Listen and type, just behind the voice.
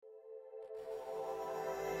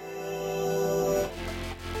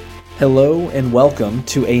Hello and welcome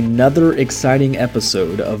to another exciting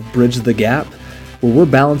episode of Bridge the Gap, where we're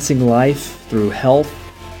balancing life through health,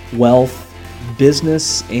 wealth,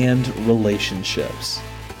 business, and relationships.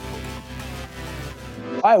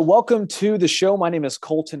 Hi, welcome to the show. My name is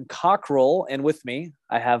Colton Cockrell, and with me,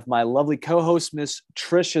 I have my lovely co-host, Miss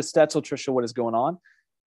Trisha Stetzel. Trisha, what is going on?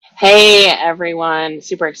 Hey everyone,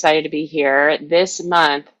 super excited to be here. This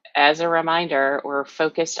month, as a reminder, we're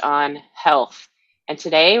focused on health. And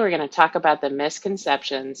today we're going to talk about the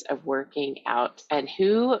misconceptions of working out. And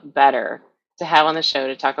who better to have on the show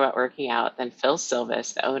to talk about working out than Phil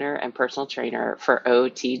Silvis, the owner and personal trainer for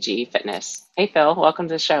OTG Fitness. Hey Phil, welcome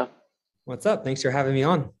to the show. What's up? Thanks for having me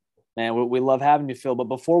on. Man, we love having you, Phil. But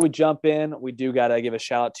before we jump in, we do got to give a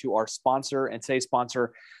shout out to our sponsor. And today's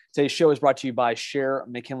show is brought to you by Share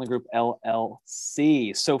McKinley Group,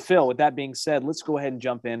 LLC. So, Phil, with that being said, let's go ahead and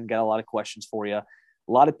jump in. Got a lot of questions for you.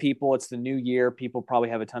 A lot of people, it's the new year. People probably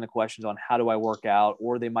have a ton of questions on how do I work out,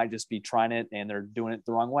 or they might just be trying it and they're doing it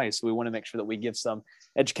the wrong way. So we want to make sure that we give some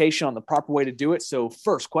education on the proper way to do it. So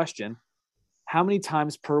first question, how many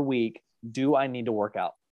times per week do I need to work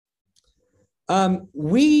out?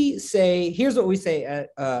 Here's what we say at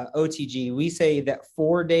OTG. We say that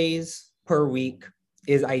 4 days per week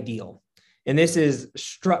is ideal. And this is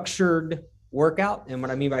structured workout. And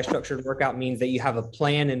what I mean by structured workout means that you have a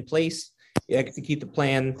plan in place, you execute the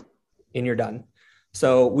plan, and you're done.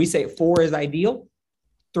 So we say 4 is ideal,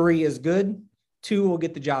 3 is good, 2 will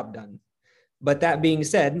get the job done. But that being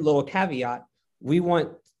said, little caveat, we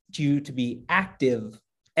want you to be active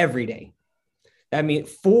every day. That means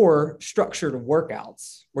 4 structured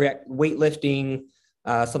workouts. We're at weightlifting,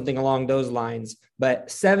 something along those lines. But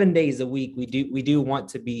 7 days a week, we do want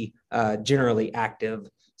to be generally active.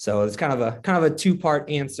 So it's kind of a 2-part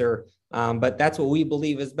answer. But that's what we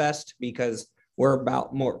believe is best because we're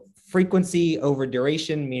about more frequency over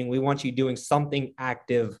duration, meaning we want you doing something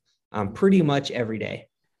active pretty much every day.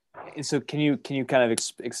 And so can you kind of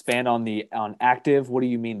expand on active? What do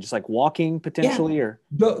you mean? Just like walking potentially? Yeah.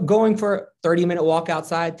 Or going for a 30-minute walk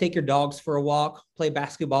outside, take your dogs for a walk, play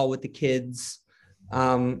basketball with the kids,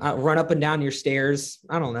 run up and down your stairs.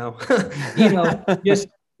 I don't know,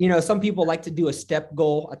 some people like to do a step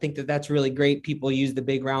goal. I think that's really great. People use the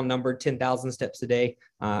big round number, 10,000 steps a day.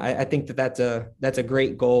 I think that's a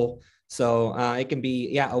great goal. So it can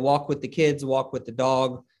be, a walk with the kids, walk with the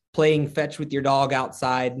dog, playing fetch with your dog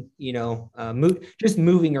outside, just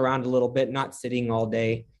moving around a little bit, not sitting all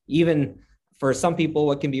day. Even for some people,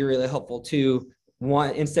 what can be really helpful too,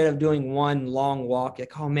 instead of doing one long walk,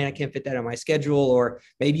 like, oh man, I can't fit that on my schedule. Or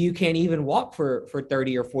maybe you can't even walk for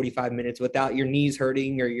 30 or 45 minutes without your knees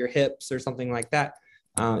hurting or your hips or something like that.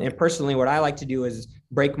 And personally, what I like to do is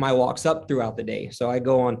break my walks up throughout the day. So I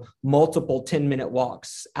go on multiple 10-minute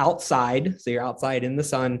walks outside. So you're outside in the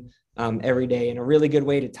sun every day. And a really good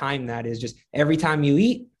way to time that is just every time you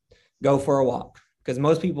eat, go for a walk. Because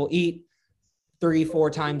most people eat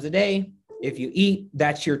 3-4 times a day. If you eat,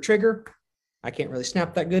 that's your trigger. I can't really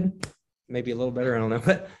snap that good. Maybe a little better. I don't know.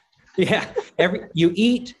 But yeah, you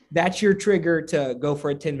eat, that's your trigger to go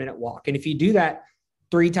for a 10-minute walk. And if you do that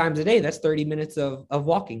 3 times a day, that's 30 minutes of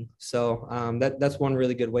walking. So that's one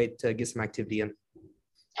really good way to get some activity in.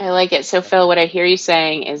 I like it. So Phil, what I hear you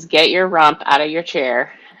saying is get your rump out of your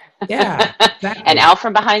chair. Yeah, exactly. And out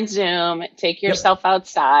from behind Zoom, take yourself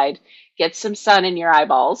outside, get some sun in your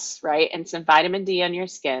eyeballs, right? And some vitamin D on your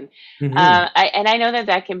skin. Mm-hmm. I know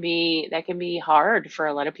that can be hard for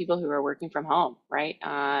a lot of people who are working from home, right?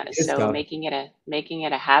 So tough. making it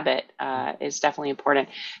a habit is definitely important.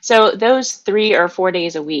 So those 3 or 4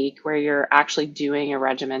 days a week where you're actually doing a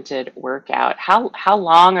regimented workout, how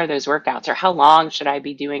long are those workouts, or how long should I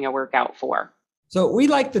be doing a workout for? So we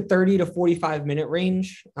like the 30 to 45 minute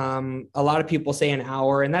range. A lot of people say an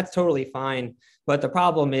hour, and that's totally fine. But the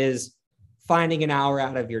problem is finding an hour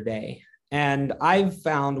out of your day. And I've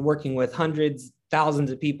found, working with hundreds,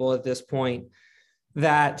 thousands of people at this point,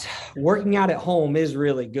 that working out at home is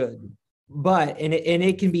really good, and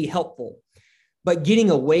it can be helpful. But getting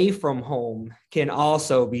away from home can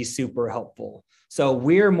also be super helpful. So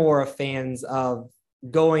we're more fans of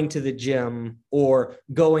going to the gym or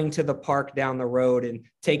going to the park down the road and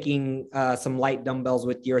taking some light dumbbells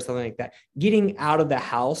with you or something like that. Getting out of the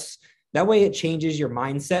house, that way it changes your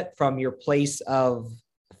mindset from your place of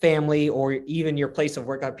family or even your place of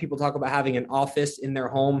work. People talk about having an office in their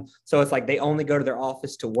home. So it's like they only go to their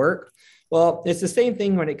office to work. Well, it's the same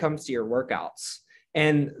thing when it comes to your workouts.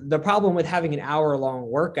 And the problem with having an hour-long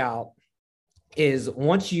workout is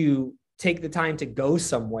once you take the time to go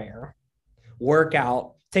somewhere, work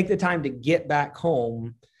out, take the time to get back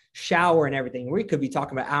home, shower and everything, we could be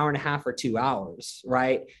talking about hour and a half or 2 hours,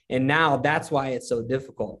 right? And now that's why it's so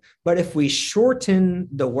difficult. But if we shorten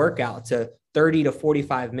the workout to 30 to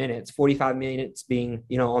 45 minutes, 45 minutes being,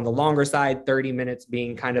 on the longer side, 30 minutes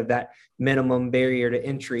being kind of that minimum barrier to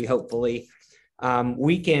entry, hopefully,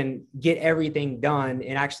 we can get everything done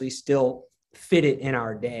and actually still fit it in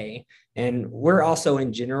our day. And we're also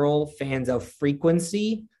in general fans of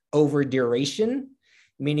frequency over duration,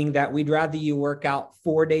 meaning that we'd rather you work out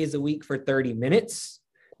 4 days a week for 30 minutes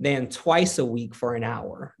than twice a week for an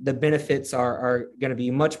hour. The benefits are going to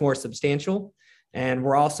be much more substantial. And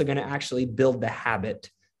we're also going to actually build the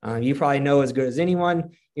habit. You probably know as good as anyone,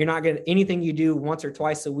 you're not going to, anything you do once or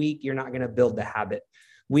twice a week, you're not going to build the habit.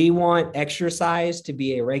 We want exercise to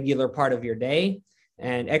be a regular part of your day.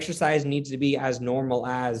 And exercise needs to be as normal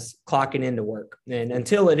as clocking into work. And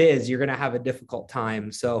until it is, you're going to have a difficult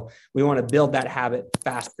time. So we want to build that habit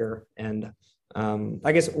faster. And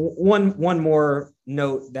I guess one more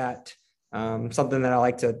note that something that I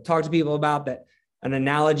like to talk to people about, that an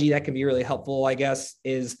analogy that can be really helpful, I guess,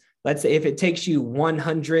 is, let's say if it takes you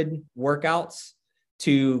 100 workouts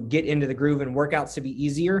to get into the groove and workouts to be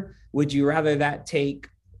easier, would you rather that take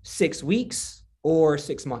 6 weeks or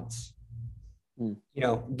 6 months?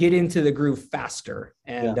 Get into the groove faster,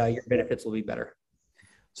 and your benefits will be better.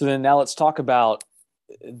 So then now let's talk about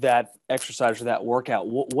that exercise or that workout.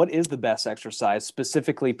 What is the best exercise?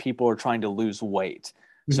 Specifically, people are trying to lose weight.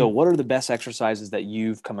 Mm-hmm. So what are the best exercises that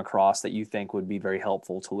you've come across that you think would be very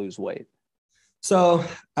helpful to lose weight? So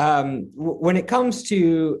when it comes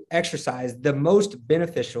to exercise, the most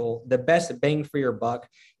beneficial, the best bang for your buck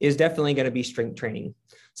is definitely going to be strength training.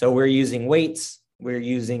 So we're using weights, we're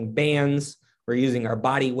using bands, we're using our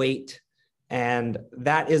body weight, and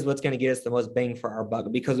that is what's going to get us the most bang for our buck,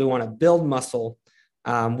 because we want to build muscle,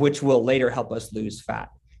 which will later help us lose fat.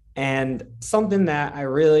 And something that I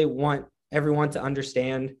really want everyone to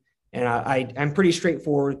understand, and I'm pretty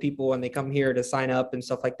straightforward with people when they come here to sign up and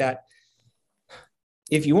stuff like that.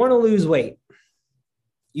 If you want to lose weight,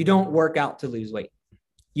 you don't work out to lose weight.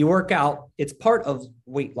 You work out, it's part of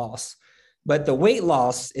weight loss. But the weight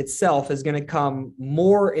loss itself is going to come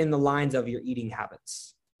more in the lines of your eating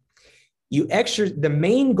habits. The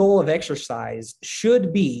main goal of exercise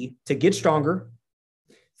should be to get stronger,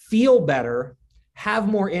 feel better, have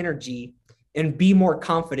more energy, and be more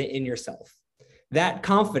confident in yourself. That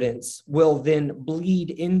confidence will then bleed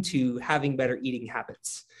into having better eating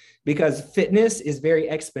habits, because fitness is very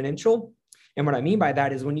exponential. And what I mean by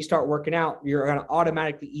that is when you start working out, you're going to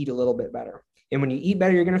automatically eat a little bit better. And when you eat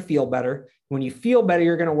better, you're going to feel better. When you feel better,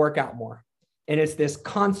 you're going to work out more. And it's this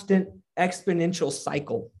constant exponential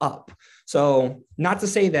cycle up. So not to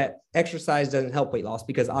say that exercise doesn't help weight loss,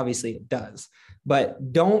 because obviously it does,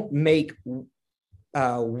 but don't make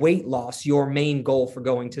weight loss your main goal for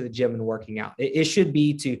going to the gym and working out. It should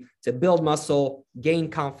be to build muscle, gain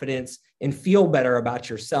confidence, and feel better about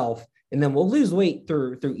yourself. And then we'll lose weight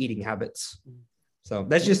through eating habits. So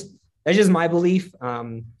that's just my belief.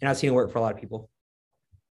 And I've seen it work for a lot of people.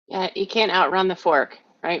 Yeah, you can't outrun the fork,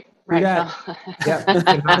 right? Right. Yeah.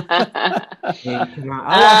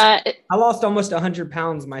 I lost almost 100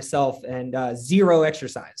 pounds myself, and zero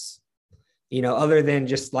exercise, other than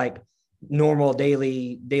just like normal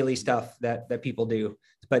daily stuff that people do,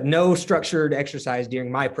 but no structured exercise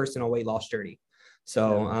during my personal weight loss journey.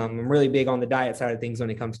 So I'm really big on the diet side of things when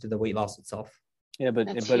it comes to the weight loss itself. Yeah,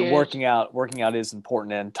 but working out is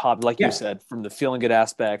important, and top, like you said, from the feeling good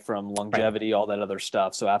aspect, from longevity, all that other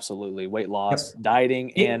stuff. So absolutely, weight loss,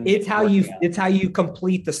 dieting, and it's how you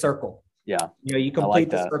complete the circle. Yeah, you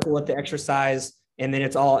complete the circle with the exercise, and then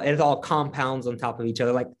it's all compounds on top of each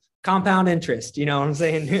other, like compound interest. You know what I'm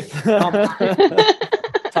saying?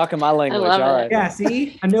 Talking my language. All right. Yeah.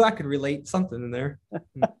 See, I knew I could relate something in there.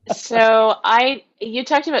 So you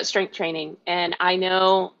talked about strength training, and I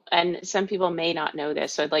know, and some people may not know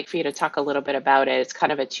this, so I'd like for you to talk a little bit about it. It's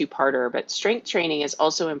kind of a two-parter, but strength training is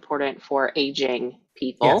also important for aging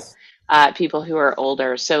people, people who are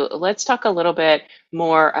older. So let's talk a little bit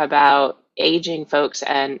more about aging folks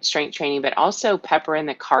and strength training, but also pepper in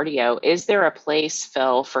the cardio. Is there a place,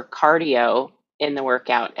 Phil, for cardio in the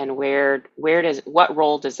workout, and what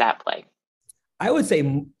role does that play? I would say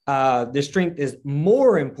the strength is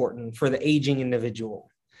more important for the aging individual,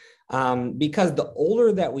 because the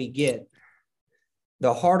older that we get,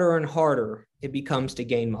 the harder and harder it becomes to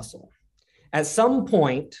gain muscle. At some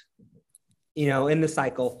point, in the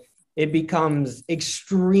cycle, it becomes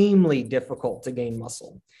extremely difficult to gain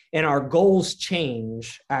muscle. And our goals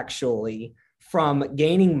change actually from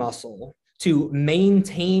gaining muscle to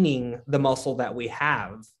maintaining the muscle that we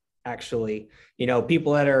have. Actually,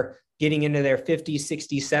 people that are getting into their 50s,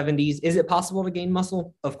 60s, 70s. Is it possible to gain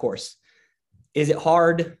muscle? Of course. Is it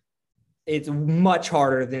hard? It's much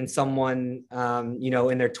harder than someone,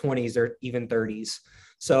 in their 20s or even 30s.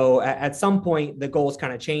 So at some point, the goals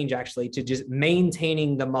kind of change actually to just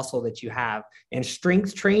maintaining the muscle that you have. And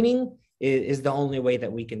strength training is the only way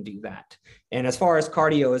that we can do that. And as far as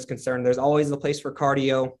cardio is concerned, there's always a place for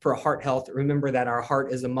cardio for heart health. Remember that our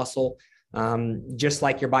heart is a muscle, just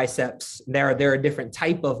like your biceps. They're a different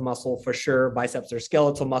type of muscle for sure. Biceps are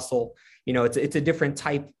skeletal muscle. It's a different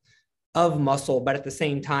type of muscle, but at the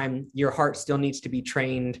same time, your heart still needs to be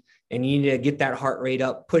trained, and you need to get that heart rate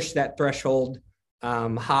up, push that threshold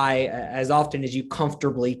high as often as you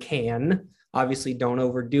comfortably can. Obviously, don't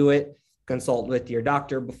overdo it. Consult with your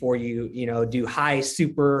doctor before you do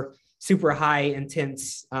super high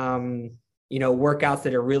intense workouts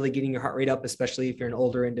that are really getting your heart rate up, especially if you're an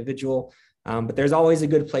older individual. But there's always a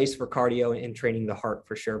good place for cardio and training the heart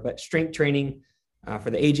for sure. But strength training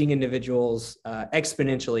for the aging individuals,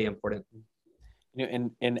 exponentially important.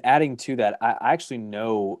 And adding to that, I actually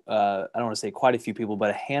know, I don't want to say quite a few people,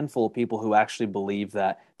 but a handful of people who actually believe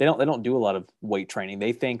that they don't do a lot of weight training.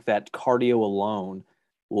 They think that cardio alone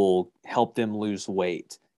will help them lose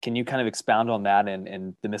weight. Can you kind of expound on that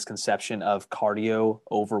and the misconception of cardio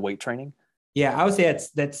over weight training? Yeah, I would say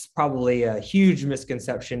that's probably a huge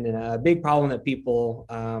misconception and a big problem that people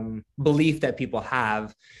belief that people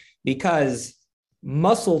have, because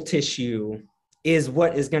muscle tissue is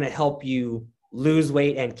what is going to help you lose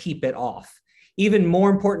weight and keep it off. Even more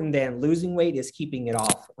important than losing weight is keeping it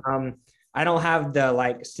off. I don't have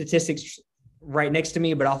the statistics right next to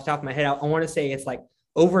me, but off the top of my head, I want to say it's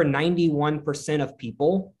over 91% of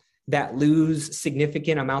people that lose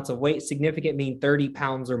significant amounts of weight, significant mean 30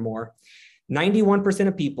 pounds or more. 91%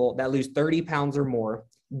 of people that lose 30 pounds or more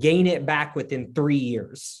gain it back within 3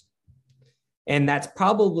 years. And that's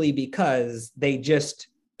probably because they just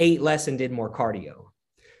ate less and did more cardio.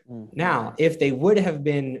 Now, if they would have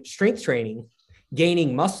been strength training,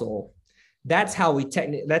 gaining muscle, that's how we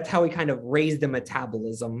kind of raise the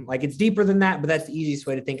metabolism. It's deeper than that, but that's the easiest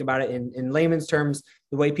way to think about it in layman's terms.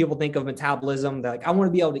 The way people think of metabolism, they're I want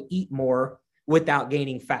to be able to eat more without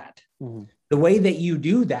gaining fat. Mm-hmm. The way that you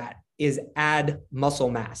do that is add muscle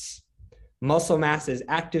mass. Muscle mass is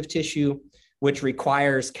active tissue, which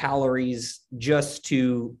requires calories just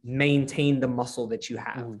to maintain the muscle that you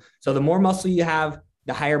have. Mm-hmm. So the more muscle you have,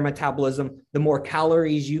 the higher metabolism, the more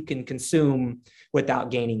calories you can consume without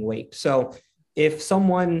gaining weight. So if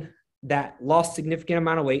someone that lost significant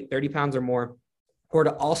amount of weight, 30 pounds or more, were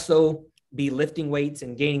to also be lifting weights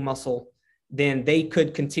and gaining muscle, then they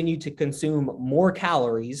could continue to consume more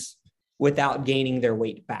calories without gaining their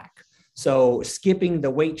weight back. So skipping the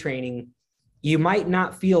weight training, you might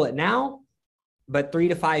not feel it now, but 3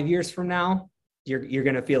 to 5 years from now, you're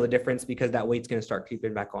going to feel the difference because that weight's going to start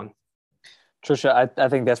creeping back on. Trisha, I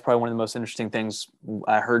think that's probably one of the most interesting things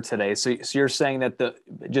I heard today. So you're saying that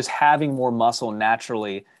just having more muscle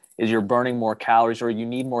naturally is you're burning more calories, or you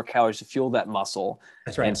need more calories to fuel that muscle.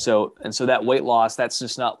 That's right. And so that weight loss, that's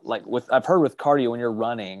just not I've heard with cardio when you're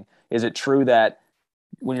running. Is it true that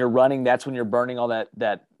when you're running, that's when you're burning all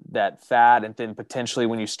that fat, and then potentially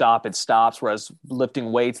when you stop, it stops? Whereas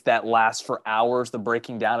lifting weights, that lasts for hours, the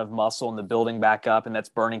breaking down of muscle and the building back up, and that's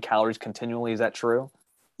burning calories continually. Is that true?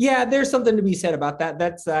 Yeah, there's something to be said about that.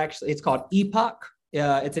 That's actually, it's called EPOC.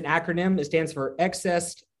 It's an acronym. It stands for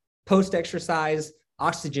excess post-exercise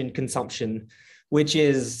oxygen consumption, which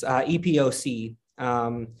is EPOC,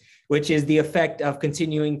 which is the effect of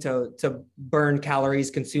continuing to burn calories,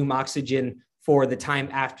 consume oxygen for the time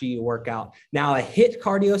after you work out. Now, a HIIT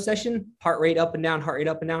cardio session, heart rate up and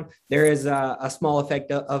down, there is a small effect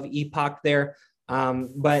of EPOC there.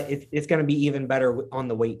 But it's going to be even better on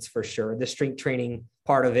the weights for sure. The strength training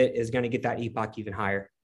part of it is going to get that EPOC even higher.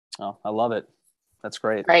 Oh, I love it. That's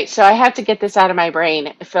great. Right. So I have to get this out of my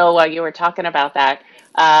brain. Phil, while you were talking about that,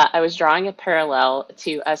 I was drawing a parallel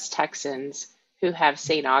to us Texans who have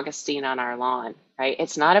St. Augustine on our lawn, right?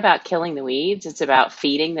 It's not about killing the weeds. It's about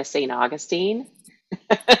feeding the St. Augustine.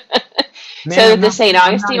 So the St.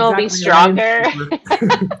 Augustine will be stronger.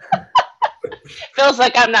 Phil's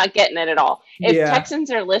like, I'm not getting it at all. If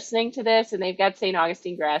Texans are listening to this and they've got St.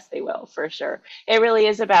 Augustine grass, they will for sure. It really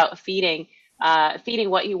is about feeding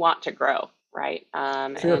what you want to grow, right?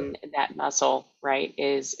 Sure. And that muscle, right,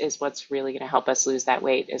 is what's really going to help us lose that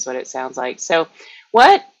weight, is what it sounds like. So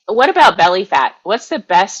what about belly fat? What's the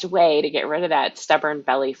best way to get rid of that stubborn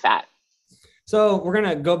belly fat? So we're going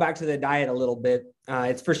to go back to the diet a little bit.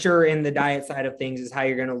 It's for sure in the diet side of things is how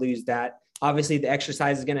you're going to lose that. Obviously, the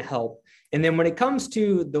exercise is going to help. And then when it comes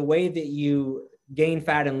to the way that you gain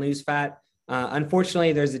fat and lose fat,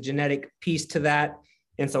 Unfortunately, there's a genetic piece to that.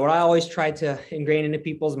 And so what I always try to ingrain into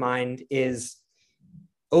people's mind is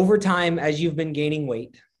over time, as you've been gaining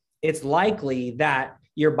weight, it's likely that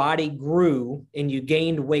your body grew and you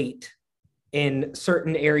gained weight in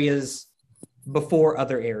certain areas before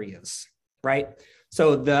other areas, right?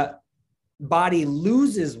 So the body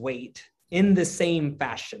loses weight in the same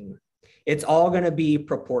fashion. It's all going to be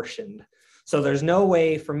proportioned. So there's no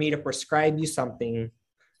way for me to prescribe you something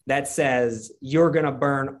that says you're going to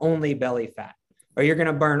burn only belly fat, or you're going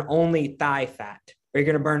to burn only thigh fat, or you're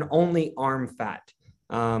going to burn only arm fat.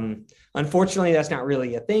 Unfortunately, that's not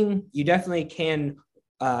really a thing. You definitely can,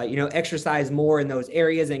 exercise more in those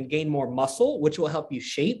areas and gain more muscle, which will help you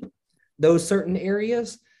shape those certain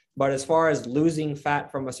areas. But as far as losing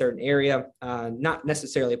fat from a certain area, not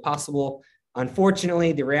necessarily possible.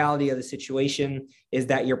 Unfortunately, the reality of the situation is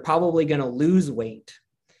that you're probably going to lose weight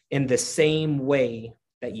in the same way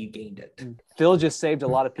that you gained it. Phil just saved a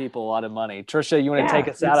lot of people a lot of money. Trisha, you want to take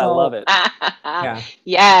us out? I love it. Yeah.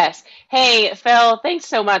 Yes. Hey, Phil, thanks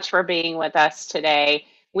so much for being with us today.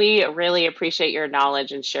 We really appreciate your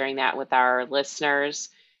knowledge and sharing that with our listeners.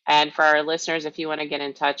 And for our listeners, if you want to get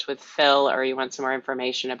in touch with Phil or you want some more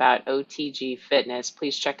information about OTG Fitness,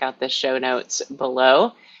 please check out the show notes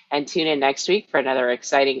below. And tune in next week for another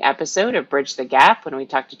exciting episode of Bridge the Gap when we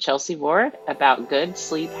talk to Chelsea Ward about good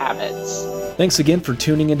sleep habits. Thanks again for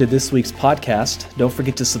tuning into this week's podcast. Don't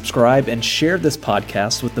forget to subscribe and share this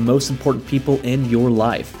podcast with the most important people in your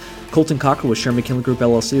life. Colton Cocker with Sherman McKinley Group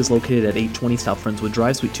LLC is located at 820 South Friendswood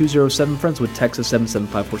Drive, Suite 207, Friendswood, Texas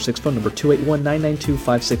 77546, phone number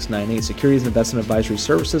 281-992-5698. Securities and investment advisory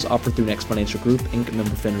services offered through Next Financial Group, Inc.,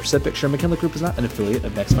 member FINRA SIPC. Sherman McKinley Group is not an affiliate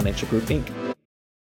of Next Financial Group, Inc.